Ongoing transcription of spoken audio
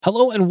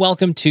Hello and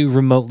welcome to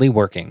Remotely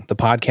Working, the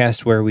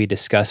podcast where we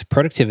discuss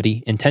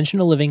productivity,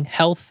 intentional living,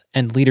 health,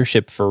 and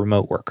leadership for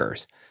remote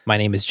workers. My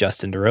name is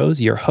Justin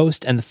DeRose, your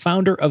host and the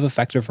founder of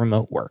Effective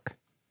Remote Work.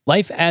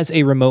 Life as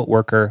a remote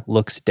worker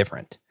looks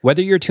different.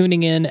 Whether you're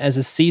tuning in as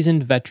a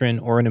seasoned veteran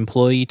or an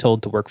employee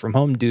told to work from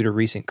home due to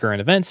recent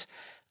current events,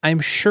 I'm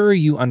sure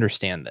you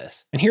understand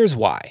this. And here's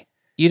why.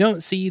 You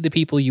don't see the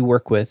people you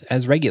work with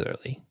as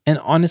regularly, and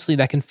honestly,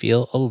 that can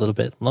feel a little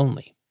bit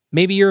lonely.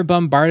 Maybe you're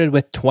bombarded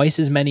with twice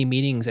as many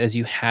meetings as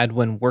you had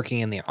when working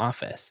in the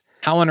office.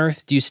 How on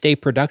earth do you stay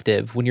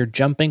productive when you're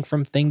jumping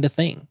from thing to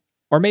thing?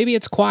 Or maybe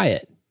it's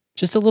quiet,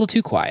 just a little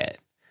too quiet,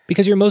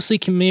 because you're mostly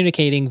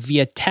communicating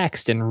via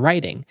text and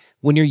writing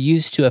when you're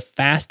used to a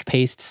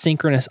fast-paced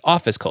synchronous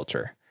office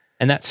culture.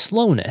 And that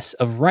slowness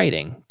of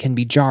writing can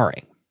be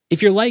jarring.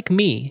 If you're like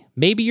me,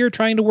 maybe you're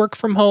trying to work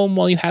from home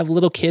while you have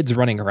little kids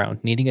running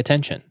around needing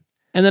attention.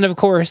 And then, of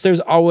course, there's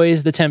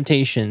always the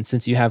temptation,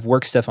 since you have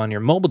work stuff on your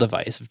mobile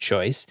device of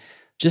choice,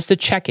 just to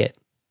check it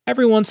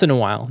every once in a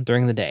while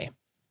during the day,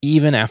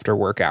 even after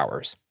work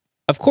hours.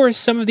 Of course,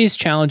 some of these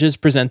challenges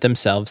present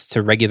themselves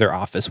to regular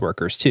office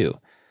workers too.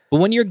 But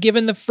when you're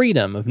given the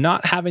freedom of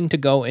not having to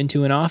go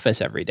into an office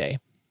every day,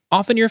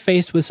 often you're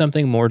faced with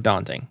something more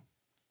daunting: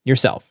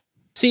 yourself.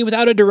 See,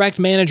 without a direct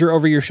manager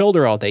over your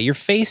shoulder all day, you're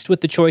faced with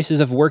the choices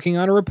of working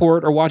on a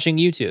report or watching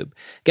YouTube,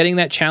 getting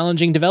that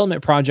challenging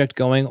development project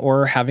going,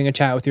 or having a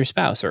chat with your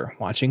spouse, or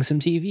watching some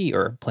TV,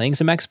 or playing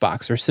some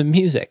Xbox or some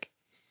music.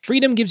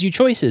 Freedom gives you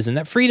choices, and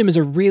that freedom is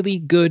a really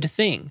good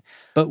thing.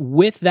 But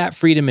with that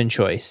freedom and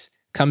choice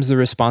comes the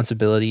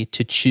responsibility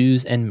to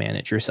choose and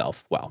manage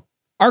yourself well.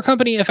 Our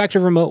company,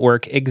 Effective Remote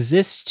Work,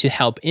 exists to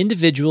help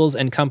individuals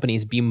and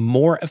companies be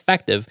more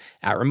effective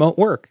at remote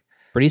work.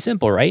 Pretty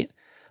simple, right?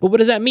 But what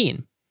does that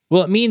mean?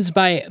 Well, it means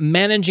by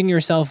managing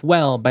yourself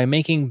well, by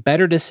making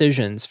better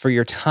decisions for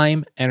your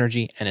time,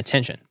 energy, and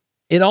attention.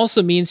 It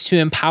also means to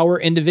empower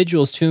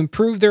individuals to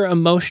improve their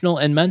emotional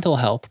and mental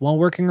health while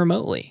working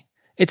remotely.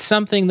 It's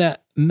something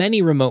that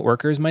many remote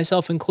workers,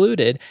 myself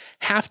included,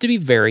 have to be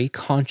very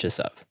conscious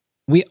of.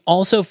 We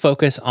also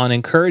focus on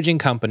encouraging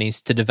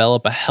companies to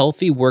develop a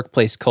healthy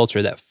workplace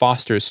culture that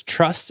fosters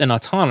trust and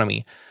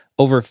autonomy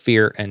over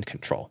fear and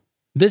control.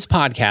 This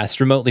podcast,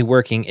 Remotely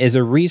Working, is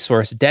a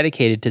resource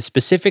dedicated to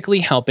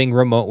specifically helping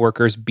remote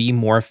workers be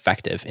more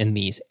effective in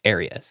these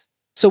areas.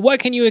 So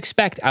what can you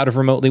expect out of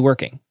Remotely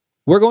Working?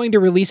 We're going to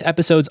release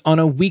episodes on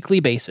a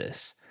weekly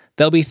basis.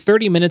 They'll be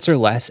 30 minutes or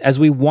less, as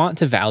we want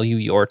to value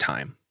your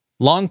time.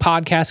 Long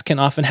podcasts can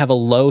often have a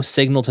low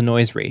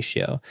signal-to-noise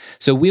ratio,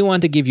 so we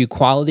want to give you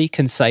quality,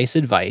 concise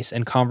advice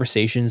and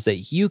conversations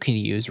that you can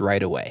use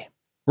right away.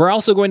 We're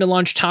also going to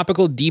launch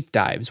topical deep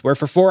dives, where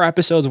for 4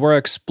 episodes we'll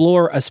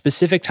explore a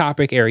specific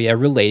topic area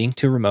relating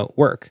to remote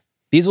work.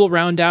 These will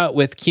round out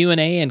with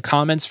Q&A and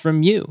comments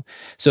from you,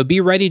 so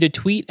be ready to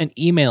tweet and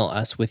email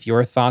us with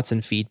your thoughts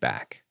and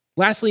feedback.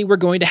 Lastly, we're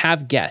going to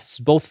have guests,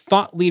 both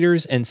thought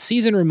leaders and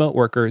seasoned remote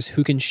workers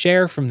who can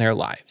share from their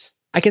lives.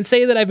 I can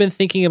say that I've been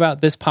thinking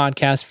about this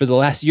podcast for the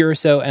last year or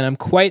so, and I'm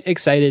quite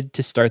excited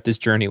to start this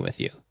journey with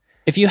you.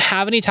 If you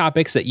have any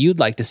topics that you'd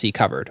like to see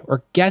covered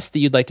or guests that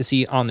you'd like to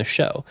see on the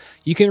show,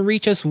 you can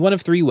reach us one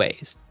of 3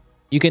 ways.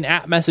 You can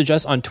 @message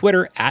us on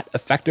Twitter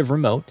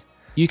 @EffectiveRemote.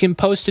 You can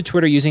post to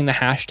Twitter using the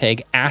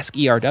hashtag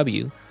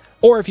AskERW.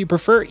 Or if you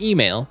prefer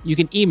email, you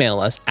can email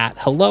us at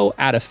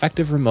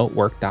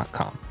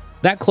hello@effectiveremotework.com.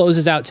 That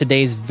closes out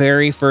today's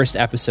very first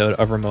episode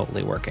of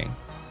Remotely Working.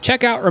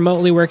 Check out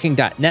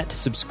remotelyworking.net to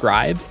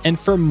subscribe, and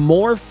for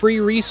more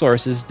free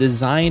resources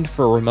designed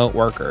for remote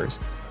workers,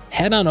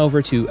 head on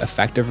over to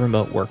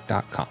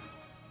effectiveremotework.com.